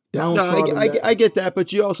 downtrodden. No, I get that,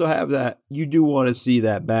 but you also have that. You do want to see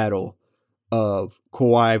that battle of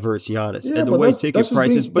Kawhi versus Giannis, and the way ticket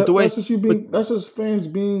prices. That's just fans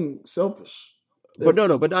being selfish. But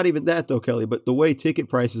but not even that though, Kelly. But the way ticket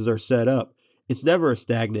prices are set up, it's never a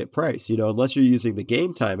stagnant price. Unless you're using the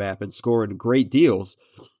Game Time app and scoring great deals,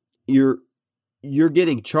 you're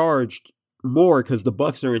getting charged more because the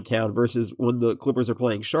Bucks are in town versus when the Clippers are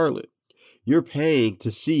playing Charlotte. You're paying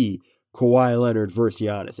to see Kawhi Leonard versus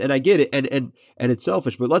Giannis, and I get it, and it's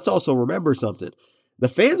selfish. But let's also remember something: the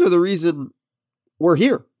fans are the reason we're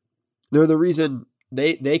here. They're the reason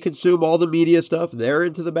they consume all the media stuff. They're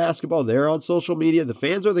into the basketball. They're on social media. The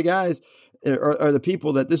fans are the guys, are the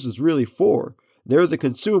people that this is really for. They're the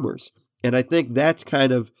consumers. And I think that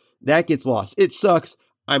gets lost. It sucks.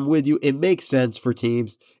 I'm with you. It makes sense for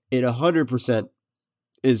teams. It 100%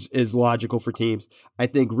 is logical for teams. I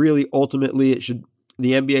think really ultimately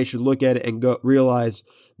the NBA should look at it and realize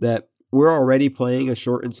that we're already playing a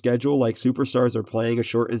shortened schedule, like superstars are playing a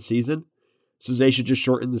shortened season. So they should just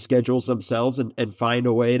shorten the schedules themselves and find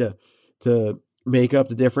a way to make up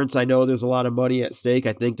the difference. I know there's a lot of money at stake.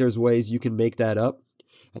 I think there's ways you can make that up.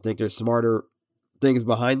 I think there's smarter things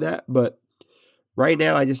behind that. But right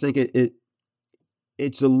now, I just think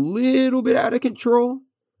it's a little bit out of control.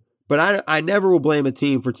 But I never will blame a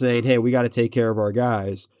team for saying, hey, we got to take care of our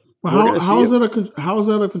guys. Well, how is that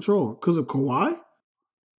out of control? Because of Kawhi?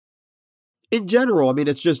 In general, I mean,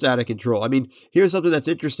 it's just out of control. I mean, here's something that's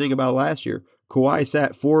interesting about last year. Kawhi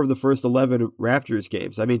sat 4 of the first 11 Raptors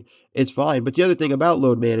games. I mean, it's fine. But the other thing about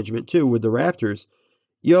load management, too, with the Raptors,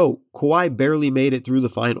 Kawhi barely made it through the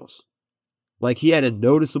finals. Like, he had a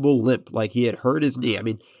noticeable limp. Like, he had hurt his knee. I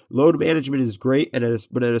mean, load management is great,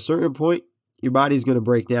 but at a certain point, your body's going to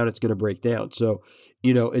break down. It's going to break down. So,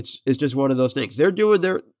 it's just one of those things. They're doing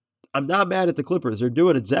I'm not mad at the Clippers. They're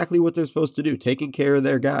doing exactly what they're supposed to do, taking care of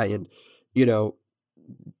their guy. And,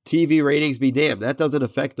 TV ratings be damned. That doesn't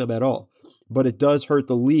affect them at all. But it does hurt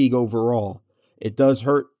the league overall. It does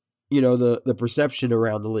hurt, the perception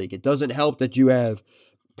around the league. It doesn't help that you have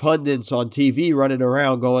pundits on TV running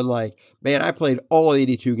around going like, man, I played all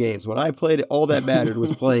 82 games. When I played it, all that mattered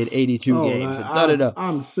was playing 82 games.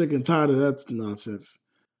 I'm sick and tired of that nonsense.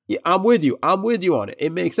 Yeah, I'm with you. I'm with you on it.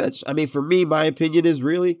 It makes sense. I mean, for me, my opinion is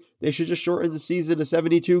really they should just shorten the season to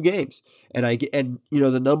 72 games. And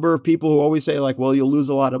the number of people who always say like, well, you'll lose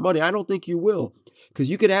a lot of money. I don't think you will, because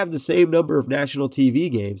you could have the same number of national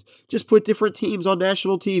TV games. Just put different teams on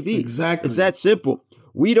national TV. Exactly. It's that simple.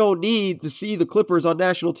 We don't need to see the Clippers on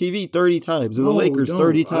national TV 30 times or the Lakers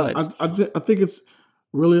 30 times. I think it's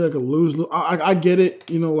really like a lose-lose. I get it.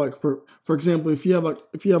 Like for example, if you have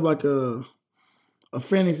like a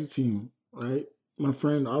fantasy team, right? My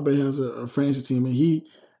friend Abe has a fantasy team, and he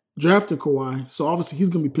drafted Kawhi, so obviously he's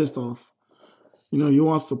gonna be pissed off. He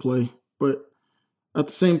wants to play, but at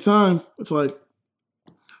the same time, it's like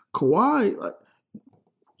Kawhi.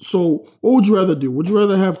 So what would you rather do? Would you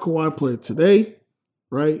rather have Kawhi play today,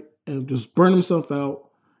 right, and just burn himself out,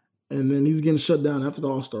 and then he's getting shut down after the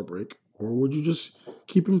All-Star break, or would you just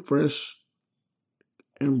keep him fresh?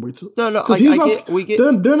 And wait till, no.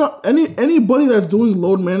 They're not anybody that's doing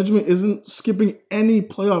load management isn't skipping any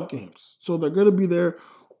playoff games, so they're gonna be there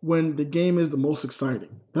when the game is the most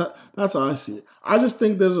exciting. That's how I see it. I just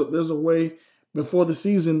think there's a way before the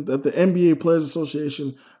season that the NBA Players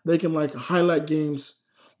Association, they can like highlight games.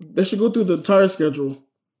 They should go through the entire schedule,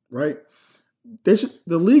 right? The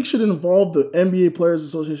league should involve the NBA Players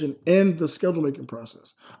Association in the schedule making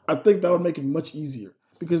process. I think that would make it much easier,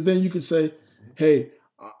 because then you could say, hey,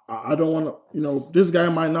 I don't want to, this guy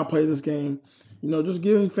might not play this game. Just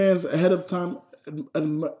giving fans ahead of time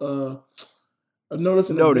a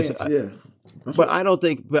notice in advance. Yeah. I don't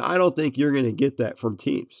think you're going to get that from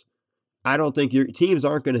teams. I don't think your teams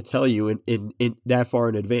aren't going to tell you in that far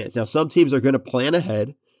in advance. Now, some teams are going to plan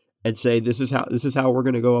ahead and say this is how we're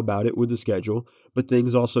going to go about it with the schedule. But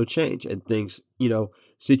things also change, and things,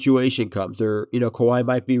 situation comes. Or Kawhi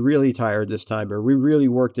might be really tired this time, or we really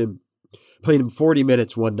played him 40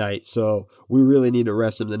 minutes one night, so we really need to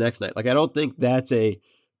rest him the next night. Like, I don't think that's a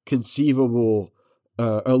conceivable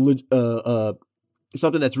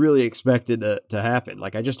something that's really expected to happen.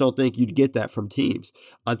 Like, I just don't think you'd get that from teams.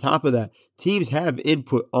 On top of that, teams have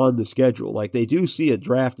input on the schedule. Like, they do see a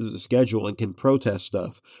draft of the schedule and can protest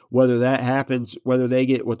stuff. Whether that happens, whether they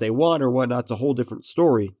get what they want or whatnot, it's a whole different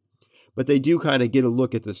story. But they do kind of get a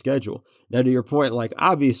look at the schedule. Now, to your point, like,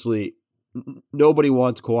 obviously, nobody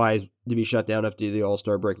wants Kawhi to be shut down after the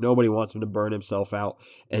All-Star break. Nobody wants him to burn himself out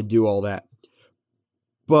and do all that.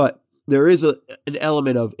 But there is an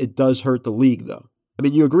element of it does hurt the league, though. I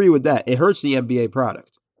mean, you agree with that. It hurts the NBA product.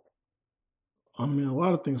 I mean, a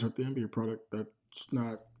lot of things hurt the NBA product. That's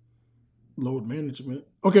not load management.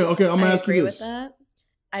 Okay, I'm going to ask you this. I agree with that.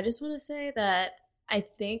 I just want to say that I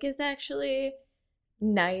think it's actually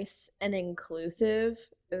nice and inclusive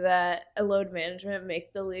that a load management makes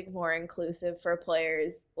the league more inclusive for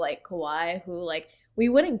players like Kawhi, who, like, we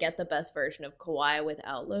wouldn't get the best version of Kawhi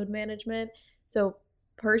without load management. So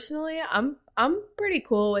personally, I'm pretty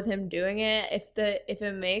cool with him doing it. If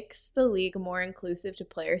it makes the league more inclusive to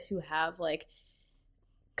players who have, like,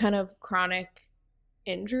 kind of chronic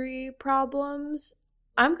injury problems,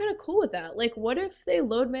 I'm kind of cool with that. Like, what if they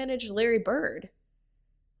load manage Larry Bird?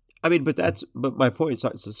 I mean, but my point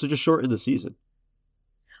is, so just shorten the season.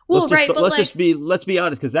 Well, let's be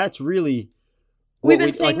honest, because that's really we've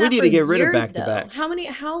been saying that we need to get rid of back-to-backs.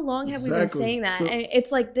 How long have we been saying that? And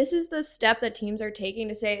it's like, this is the step that teams are taking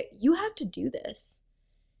to say, you have to do this.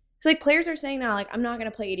 It's like players are saying now, like, I'm not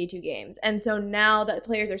going to play 82 games. And so now that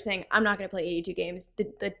players are saying, I'm not going to play 82 games,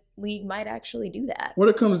 the league might actually do that. What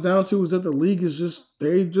it comes down to is that the league is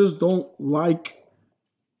they just don't like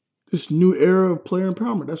this new era of player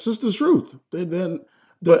empowerment. That's just the truth.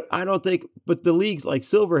 But I don't think, but the leagues, like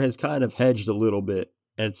Silver has kind of hedged a little bit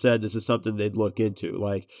and said this is something they'd look into.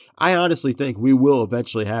 Like, I honestly think we will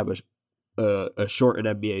eventually have a shortened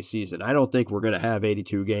NBA season. I don't think we're going to have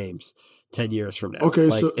 82 games 10 years from now. Okay,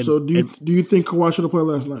 like, so do you think Kawhi should have played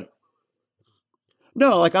last night?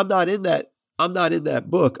 No, like, I'm not in that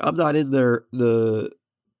book. I'm not in the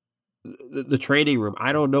training room.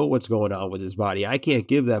 I don't know what's going on with his body. I can't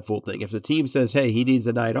give that full thing. If the team says, hey, he needs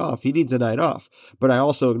a night off, he needs a night off. But I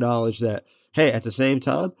also acknowledge that, hey, at the same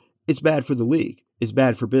time, it's bad for the league. It's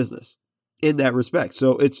bad for business in that respect.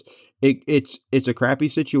 So it's a crappy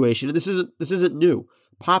situation. And this isn't new.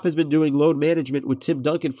 Pop has been doing load management with Tim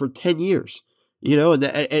Duncan for 10 years, and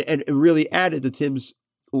it really added to Tim's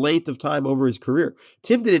length of time over his career.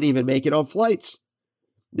 Tim didn't even make it on flights.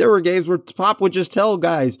 There were games where Pop would just tell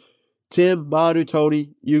guys, Tim, Manu,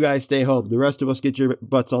 Tony, you guys stay home. The rest of us get your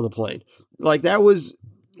butts on the plane. Like, that was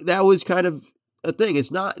kind of a thing.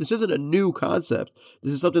 This isn't a new concept.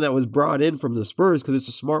 This is something that was brought in from the Spurs because it's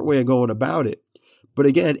a smart way of going about it. But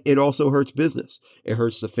again, it also hurts business. It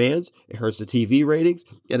hurts the fans. It hurts the TV ratings.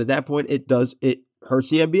 And at that point, it hurts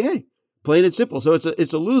the NBA. Plain and simple. So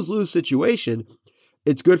it's a lose-lose situation.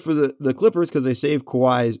 It's good for the Clippers because they save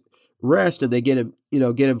Kawhi's rest and they get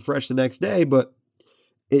him fresh the next day. But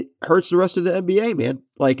it hurts the rest of the NBA, man.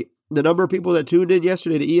 Like, the number of people that tuned in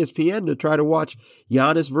yesterday to ESPN to try to watch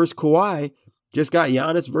Giannis versus Kawhi just got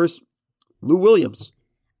Giannis versus Lou Williams.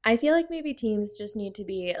 I feel like maybe teams just need to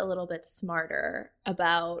be a little bit smarter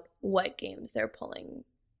about what games they're pulling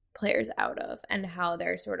players out of and how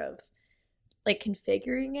they're sort of, like,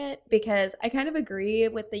 configuring it. Because I kind of agree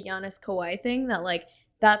with the Giannis Kawhi thing that, like,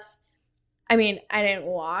 I didn't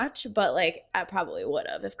watch, but, like, I probably would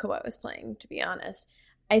have if Kawhi was playing, to be honest.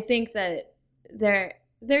 I think that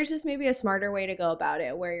there's just maybe a smarter way to go about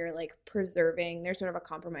it where you're, like, there's sort of a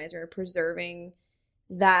compromise or preserving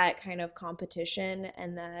that kind of competition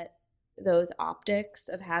and that those optics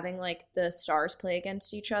of having, like, the stars play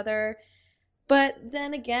against each other. But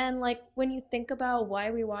then again, like, when you think about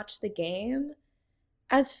why we watch the game,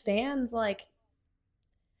 as fans, like,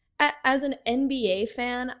 as an NBA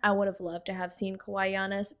fan, I would have loved to have seen Kawhi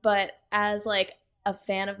Giannis, but as, like, a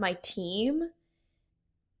fan of my team,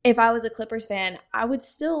 if I was a Clippers fan, I would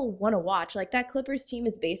still want to watch. Like, that Clippers team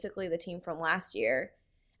is basically the team from last year.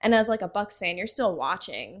 And as, like, a Bucks fan, you're still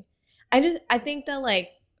watching. I think that, like,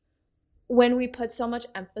 when we put so much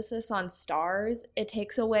emphasis on stars, it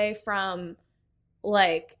takes away from,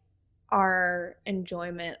 like, our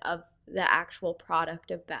enjoyment of the actual product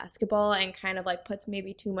of basketball and kind of, like, puts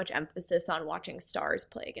maybe too much emphasis on watching stars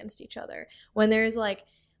play against each other. When there's, like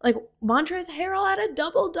Montrezl Harrell had a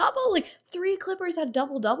double-double. Like, 3 Clippers had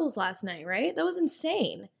double-doubles last night, right? That was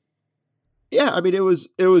insane. Yeah, I mean, it was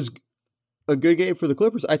a good game for the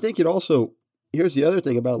Clippers. I think it also, here's the other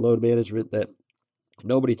thing about load management that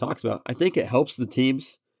nobody talks about. I think it helps the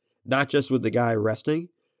teams, not just with the guy resting,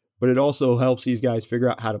 but it also helps these guys figure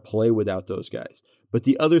out how to play without those guys. But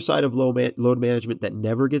the other side of load management that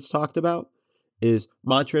never gets talked about is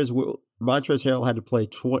Montrezl Harrell had to play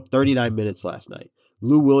 39 minutes last night.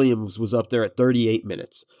 Lou Williams was up there at 38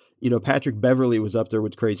 minutes. Patrick Beverley was up there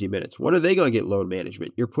with crazy minutes. When are they going to get load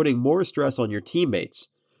management? You're putting more stress on your teammates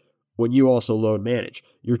when you also load manage.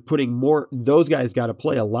 You're putting those guys got to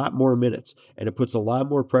play a lot more minutes, and it puts a lot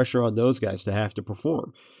more pressure on those guys to have to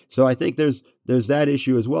perform. So I think there's that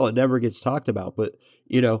issue as well. It never gets talked about, but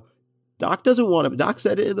Doc doesn't want to. Doc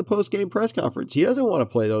said it in the post-game press conference. He doesn't want to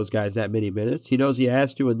play those guys that many minutes. He knows he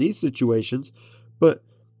has to in these situations, but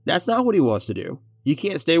that's not what he wants to do. You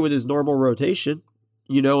can't stay with his normal rotation,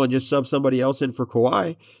 and just sub somebody else in for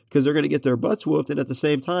Kawhi because they're going to get their butts whooped. And at the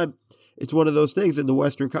same time, it's one of those things in the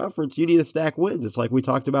Western Conference, you need to stack wins. It's like we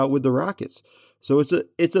talked about with the Rockets. So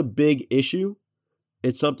it's a big issue.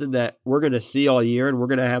 It's something that we're going to see all year, and we're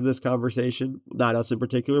going to have this conversation, not us in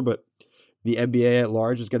particular, but the NBA at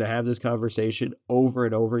large is going to have this conversation over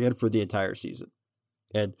and over again for the entire season.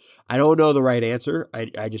 And I don't know the right answer.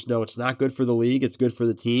 I just know it's not good for the league. It's good for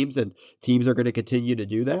the teams, and teams are going to continue to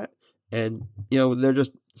do that. And, they're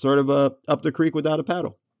just sort of up the creek without a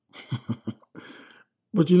paddle.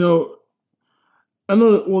 But, I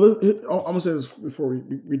know that, well, I'm going to say this before we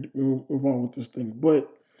move on with this thing. But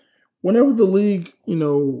whenever the league,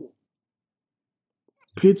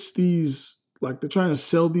 pits these, like they're trying to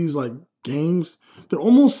sell these like games, they're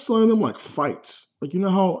almost selling them like fights. Like,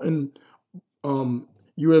 how in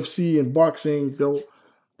UFC and boxing, they'll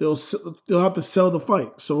have to sell the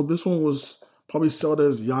fight. So this one was probably sold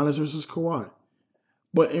as Giannis versus Kawhi.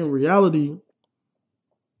 But in reality,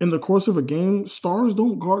 in the course of a game, stars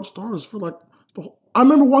don't guard stars for like I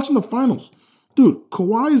remember watching the finals. Dude,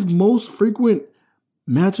 Kawhi's most frequent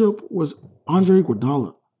matchup was Andre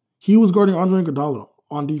Iguodala. He was guarding Andre Iguodala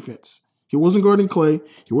on defense. He wasn't guarding Clay.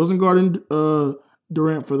 He wasn't guarding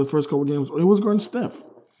Durant for the first couple games. Or he was guarding Steph.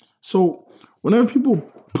 So whenever people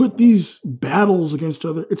put these battles against each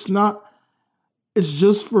other, it's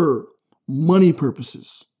just for money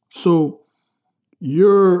purposes. So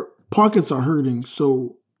your pockets are hurting.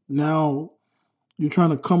 So now you're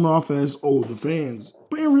trying to come off as, the fans.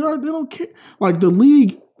 But in reality, they don't care. Like the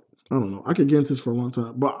league, I don't know. I could get into this for a long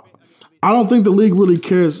time. But I don't think the league really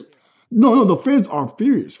cares. No, the fans are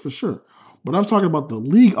furious for sure. But I'm talking about the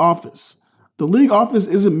league office. The league office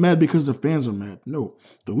isn't mad because the fans are mad. No.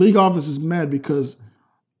 The league office is mad because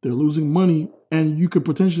they're losing money, and you could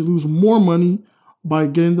potentially lose more money by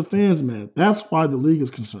getting the fans mad. That's why the league is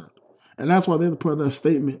concerned. And that's why they had to put out that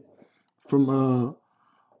statement from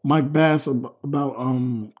Mike Bass about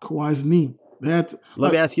Kawhi's knee. Let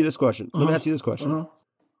me ask you this question.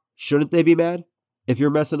 Shouldn't they be mad? If you're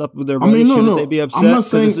messing up with their money, shouldn't they be upset? I'm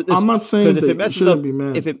not saying if it messes shouldn't up, be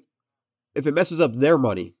mad. If it messes up their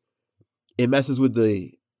money, it messes with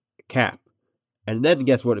the cap. And then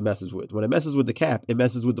guess what it messes with? When it messes with the cap, it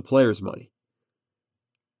messes with the players' money.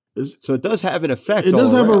 So it does have an effect. It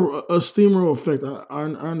does have a steamroll effect. I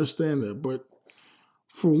understand that. But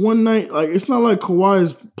for one night, like it's not like Kawhi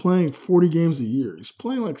is playing 40 games a year. He's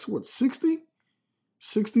playing like, 60?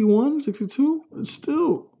 61? 62? It's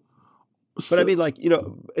still... But I mean, like,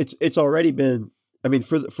 it's already been, I mean,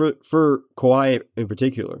 for Kawhi in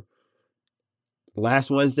particular, last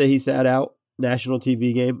Wednesday he sat out national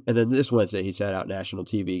TV game, and then this Wednesday he sat out national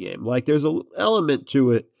TV game. Like, there's an element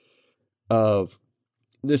to it of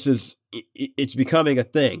it's becoming a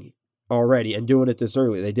thing already, and doing it this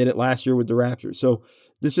early. They did it last year with the Raptors. So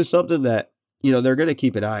this is something that, they're going to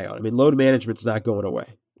keep an eye on. I mean, load management's not going away.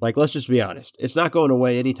 Like, let's just be honest. It's not going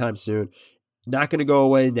away anytime soon. Not going to go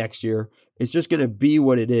away next year. It's just going to be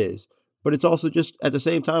what it is. But it's also just, at the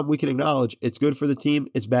same time, we can acknowledge it's good for the team.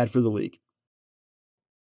 It's bad for the league.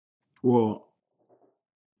 Well,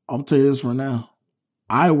 I'll tell you this right now.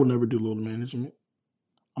 I will never do load management.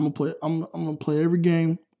 I'm gonna play every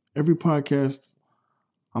game, every podcast.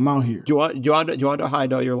 I'm out here. Do you want to know how I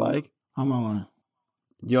know you're lying? I'm not lying.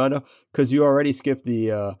 Do you want to know? Because you already skipped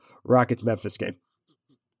the Rockets Memphis game.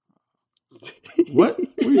 What?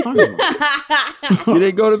 What are you talking about? You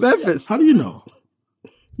didn't go to Memphis. How do you know?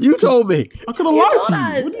 You told me. I could have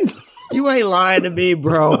lied to you. What are you ain't lying to me,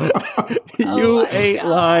 bro. You ain't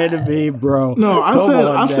lying to me, bro. No,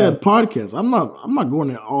 I said podcast. I'm not going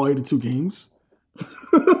to all 82 games.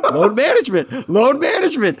 Load management.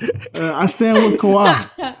 I stand with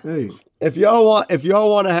Kawhi. Hey, if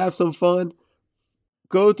y'all want to have some fun,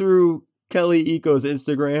 go through Kelly Eco's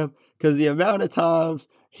Instagram, because the amount of times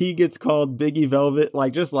he gets called Biggie Velvet.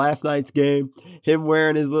 Like just last night's game, him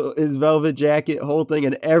wearing his velvet jacket, whole thing,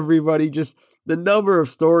 and everybody just the number of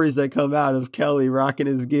stories that come out of Kelly rocking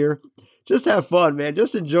his gear. Just have fun, man.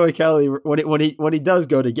 Just enjoy Kelly when he does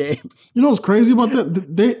go to games. You know what's crazy about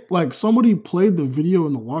that? They like somebody played the video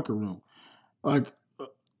in the locker room. Like, I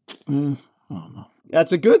don't know.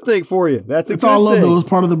 That's a good thing for you. It's all love though. It's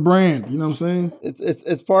part of the brand. You know what I'm saying?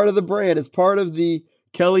 It's part of the brand. It's part of the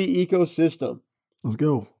Kelly ecosystem. Let's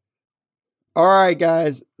go. All right,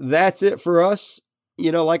 guys. That's it for us.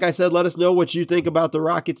 You know, like I said, let us know what you think about the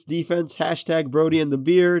Rockets defense. # Brody and the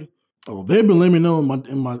Beard. Oh, they've been letting me know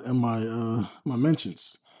in my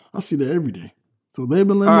mentions. I see that every day. So they've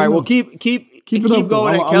been letting me know. All right, well keep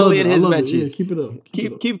going at Kelly and his mentions. Yeah, keep it up.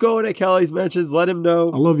 Keep going at Kelly's mentions. Let him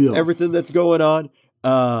know I love you. Everything that's going on.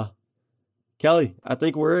 Kelly, I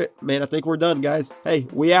think we're done, guys. Hey,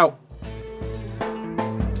 we out.